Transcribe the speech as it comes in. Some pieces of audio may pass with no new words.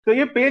तो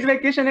ये paid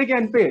vacation है कि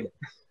अनपेड?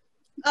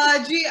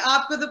 जी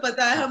आपको तो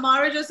पता है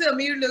हमारे जैसे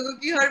अमीर लोगों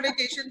की हर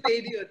वेकेशन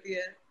पेड ही होती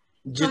है।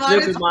 जितने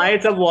कमाए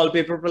सब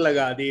वॉलपेपर पर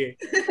लगा दिए।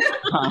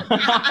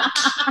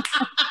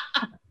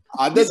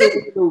 आदत है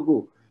लोगों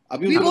को।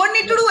 अभी we won't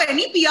need to do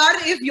any PR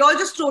if you all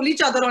just troll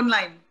each other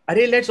online.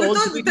 अरे लेट्स तो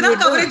ऑल इतना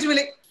कवरेज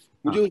मिले।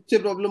 मुझे उससे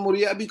प्रॉब्लम हो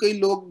रही है, अभी कई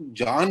लोग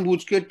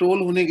जानबूझ के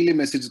ट्रोल होने के लिए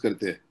मैसेज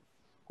करते हैं,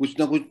 कुछ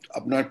ना कुछ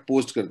अपना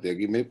पोस्ट करते हैं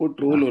कि मेरे को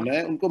ट्रोल होना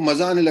है, उनको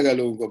मजा आने लगा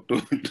लोगों को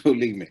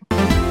ट्रोलिंग में।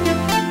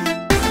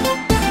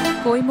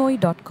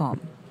 koimoi.com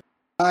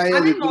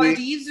I'm in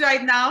Maldives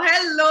right now.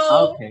 Hello.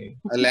 Okay.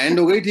 Land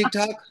हो गई ठीक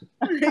ठाक?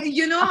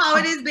 You know how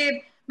it is,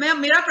 babe.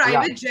 मेरा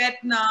प्राइवेट जेट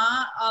ना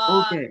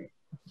Okay.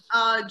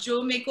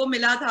 जो मेरे को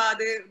मिला था,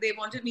 they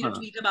wanted me to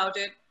tweet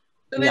about it.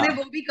 तो मैंने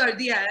वो भी कर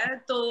दिया है।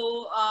 तो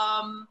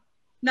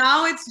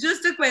now it's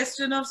just a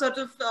question of sort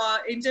of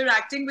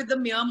interacting with the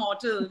mere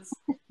mortals.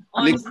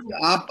 लेकिन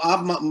आप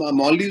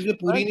मालदीव्स में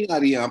पूरी नहीं आ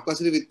रही है, आपका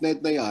सिर्फ इतना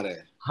इतना ही आ रहा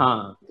है।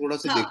 हाँ, थोड़ा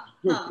सा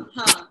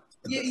हाँ,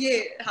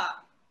 ये हाँ।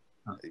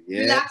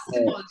 Relax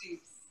in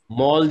Maldives.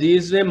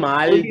 मालदीव्स में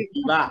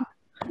मालदीवा।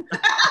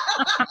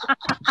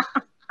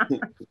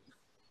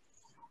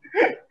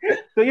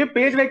 तो ये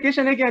पेड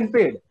वैकेशन है कि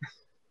अनपेड?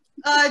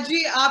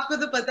 जी आपको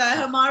तो पता है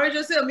हमारे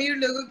जैसे अमीर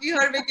लोगों की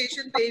हर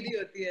वेकेशन पेड ही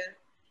होती है।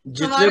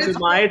 जितने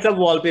कमाए सब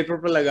वॉलपेपर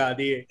पर लगा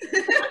दिए।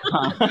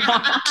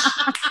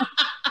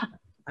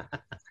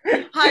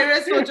 हाई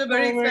रेस फोटो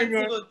बड़ी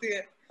एक्सपेंसिव होती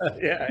है।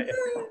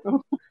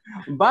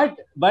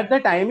 But the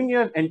timing you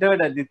have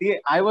entered, Aditi,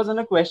 I was on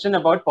a question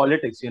about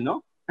politics, you know.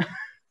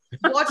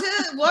 What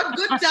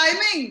good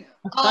timing?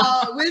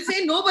 We'll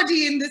say nobody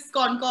in this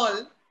con call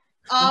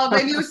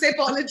when you say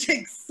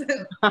politics.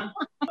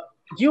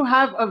 You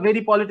have a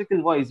very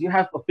political voice. You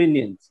have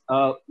opinions.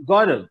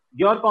 Gaurav,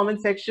 your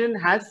comment section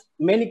has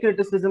many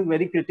criticism,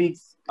 very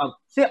critiques,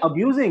 say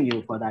abusing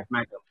you for that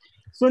matter.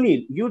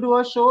 Sunil, you do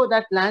a show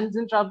that lands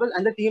in trouble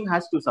and the team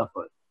has to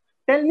suffer.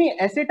 Tell me,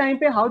 ऐसे time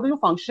पे how do you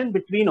function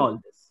between all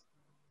this?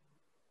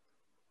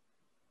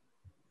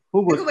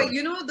 Who goes first?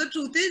 You know, the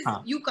truth is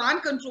you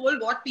can't control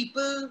what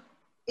people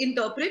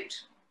interpret.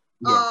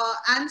 Yes.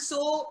 And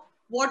so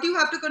what you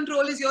have to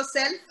control is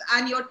yourself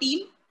and your team.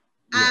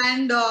 Yes.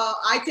 And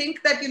I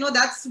think that, you know,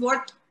 that's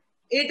what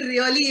it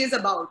really is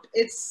about.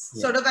 It's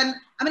sort of I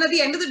mean, at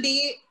the end of the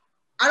day,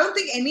 I don't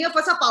think any of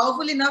us are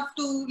powerful enough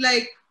to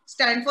like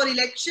stand for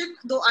election,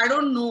 though I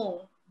don't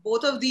know.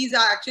 Both of these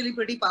are actually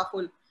pretty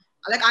powerful.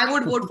 Like I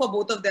would vote for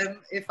both of them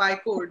if I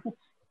could.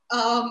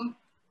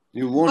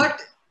 You won't.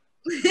 But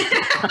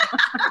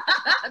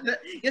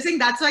you're saying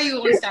that's why you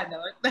won't stand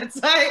out. That's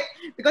why,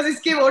 because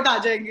iske vote aa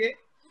jayenge.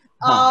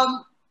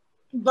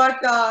 But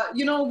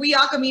you know, we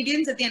are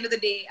comedians at the end of the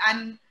day,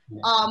 and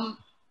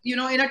you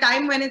know, in a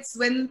time when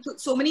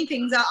so many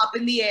things are up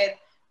in the air,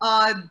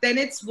 then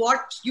it's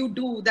what you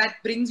do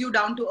that brings you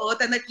down to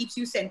earth and that keeps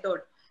you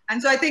centered.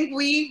 And so I think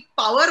we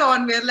power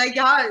on. We're like,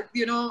 yeah,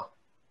 you know,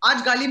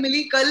 आज गाली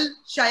मिली, कल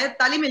शायद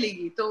ताली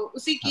मिलेगी, तो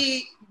उसी की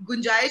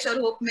गुंजाइश और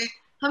होप में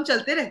हम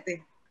चलते रहते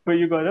हैं। For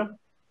you, Gaurav?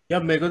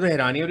 यार मेरे को तो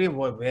हैरानी हो रही है,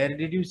 where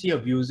did you see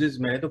abuses?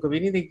 मैंने तो कभी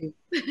नहीं देखी।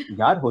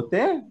 यार होते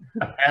हैं।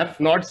 I have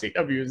not seen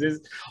abuses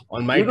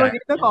on my. You don't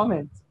read the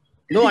comments.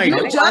 No, I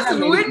don't. Just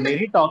ruined.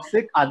 मेरी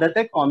toxic आदत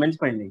है comments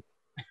पढ़ने की।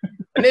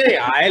 नहीं,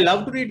 I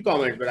love to read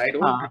comments, but I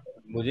don't.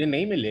 मुझे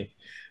नहीं मिले।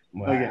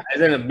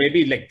 As in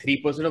maybe like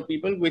 3% of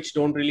people, which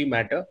don't really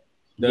matter.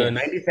 The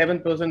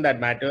 97% that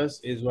matters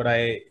is what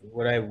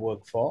I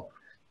work for.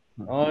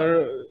 और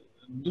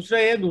दूसरा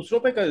ये दूसरों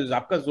पे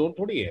आपका जोर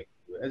थोड़ी है।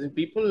 As in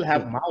people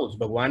have mouths.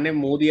 भगवान ने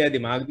मुंह दिया,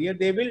 दिमाग दिया.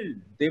 They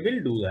will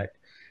do that.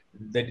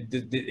 That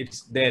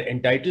it's their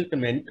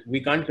entitlement. We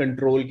can't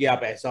control कि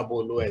आप ऐसा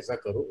बोलो, ऐसा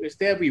करो. It's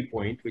their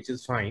viewpoint, which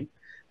is fine.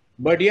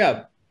 But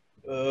yeah,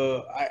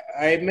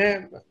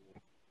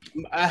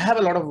 I have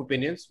a lot of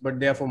opinions, but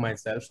they are for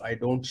myself. I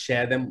don't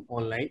share them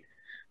online.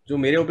 जो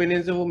मेरे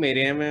opinions है वो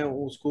मेरे हैं, मैं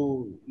उसको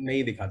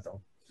नहीं दिखाता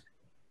हूँ.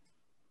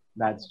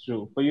 That's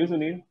true. For you,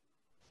 Sunil?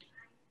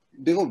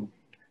 देखो,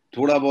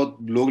 थोड़ा बहुत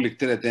लोग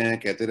लिखते रहते हैं,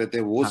 कहते रहते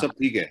हैं, वो सब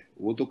ठीक है,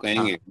 वो तो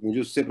कहेंगे, मुझे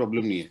उससे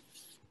प्रॉब्लम नहीं है।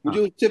 मुझे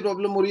उससे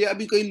प्रॉब्लम हो रही है,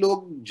 अभी कई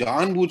लोग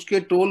जानबूझ के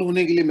ट्रोल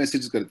होने के लिए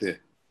मैसेज करते हैं,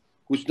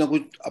 कुछ ना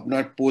कुछ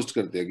अपना पोस्ट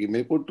करते हैं कि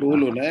मेरे को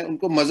ट्रोल होना है,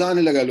 उनको मजा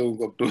आने लगा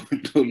लोगों को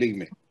ट्रोलिंग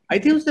में। I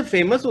think उससे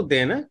फेमस होते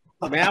हैं ना,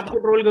 मैं आपको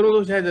ट्रोल करूँ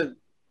तो शायद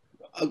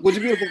कुछ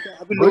भी हो सकता है।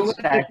 अभी लोगों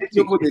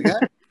को देखा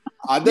है,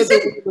 आदत है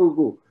लोगों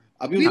को।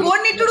 अभी we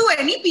won't need to do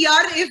any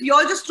PR if you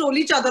all just troll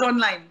each other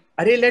online.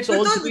 अरे let's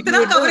all तो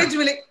इतना कवरेज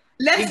मिले,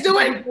 let's do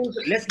it.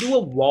 Let's do a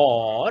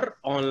war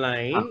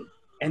online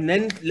and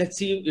then let's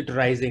see it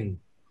rising.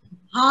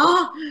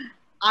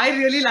 I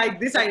really like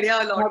this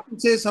idea a lot. You have to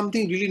say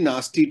something really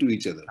nasty to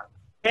each other.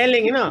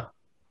 कहेंगे ना,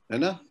 है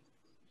ना?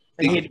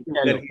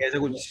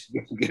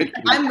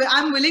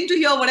 I'm willing to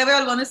hear whatever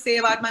you want to say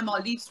about my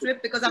Maldives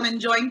trip because I'm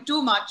enjoying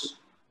too much.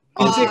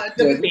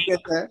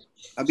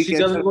 अभी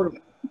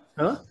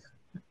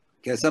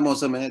कैसा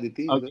मौसम है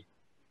अदिति?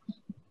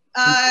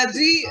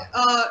 जी,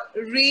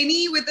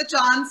 rainy with a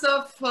chance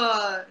of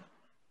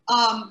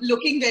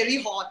looking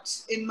very hot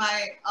in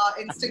my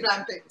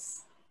Instagram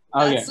pics.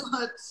 Okay. That's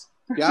what.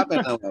 क्या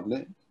पहना हुआ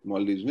आपने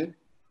Maldives में?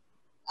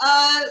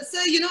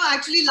 So, you know,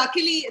 actually,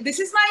 luckily, this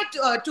is my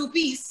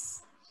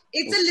two-piece.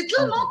 It's a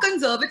little more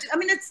conservative. I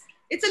mean,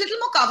 it's a little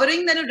more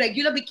covering than a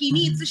regular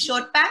bikini. It's a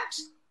shirt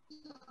pant.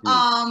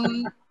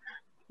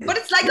 But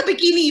it's like a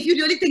bikini if you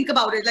really think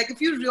about it. Like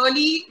if you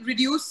really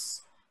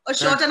reduce a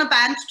shirt and a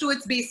pant to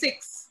its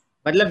basics.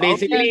 मतलब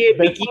basically ये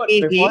bikini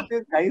ही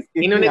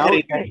इन्होंने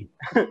खरीदी.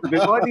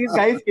 Before these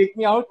guys kick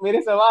me out,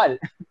 मेरे सवाल.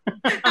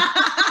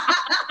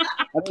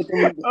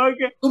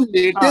 Okay. तुम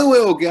लेटे हुए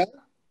हो क्या?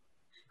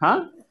 हाँ?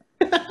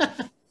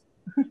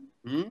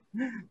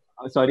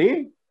 Sorry?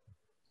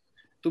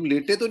 तुम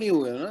लेटे तो नहीं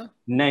हुए ना?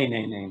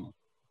 नहीं.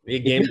 ये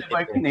गेम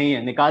नहीं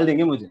है, निकाल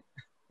देंगे मुझे.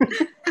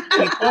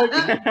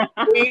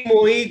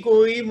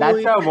 कोई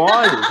That's a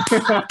wall.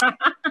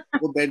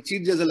 वो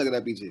बेडशीट जैसा लग रहा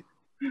है पीछे.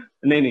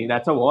 नहीं,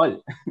 that's a wall.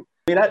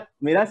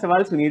 मेरा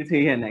सवाल सुनील से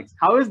ही है next.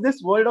 How is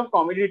this world of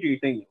comedy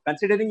treating you,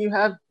 considering you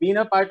have been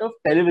a part of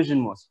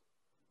television most?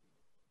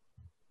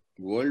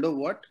 World of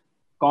what?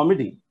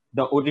 Comedy,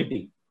 the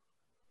OTT.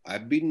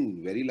 I've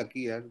been very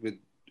lucky with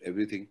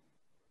everything.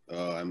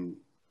 I'm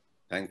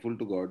thankful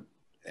to God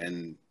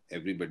and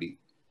everybody.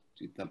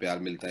 इतना प्यार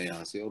मिलता है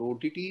यहाँ से. और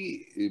OTT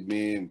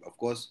में of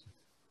course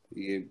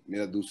ये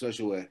मेरा दूसरा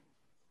शो है,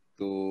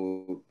 तो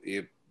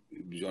ये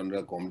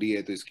जॉनरा कॉमेडी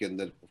है, तो इसके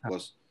अंदर of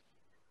course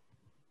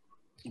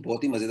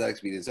बहुत ही मजेदार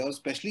एक्सपीरियंस है. और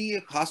स्पेशली ये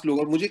खास लोग,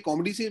 और मुझे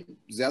कॉमेडी से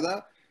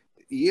ज्यादा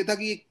ये था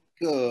कि एक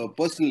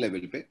पर्सनल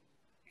लेवल पे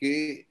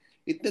कि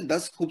इतने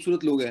 10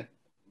 खूबसूरत लोग हैं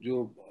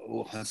जो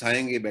वो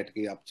हंसाएंगे बैठ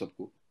के आप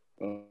सबको,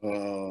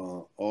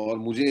 और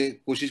मुझे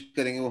कोशिश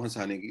करेंगे वो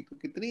हंसाने की. तो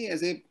कितनी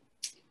ऐसे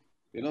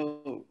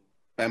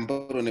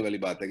पैम्पर होने वाली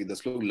बात है कि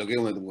 10 लोग लगे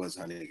हुए हैं तुमको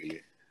हंसाने के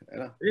लिए, है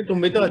ना?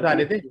 तुम भी तो हंसा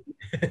रहे थे.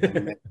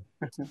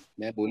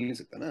 मैं बोल नहीं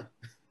सकता ना.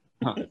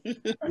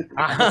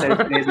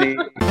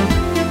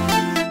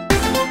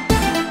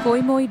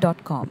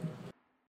 koimoi.com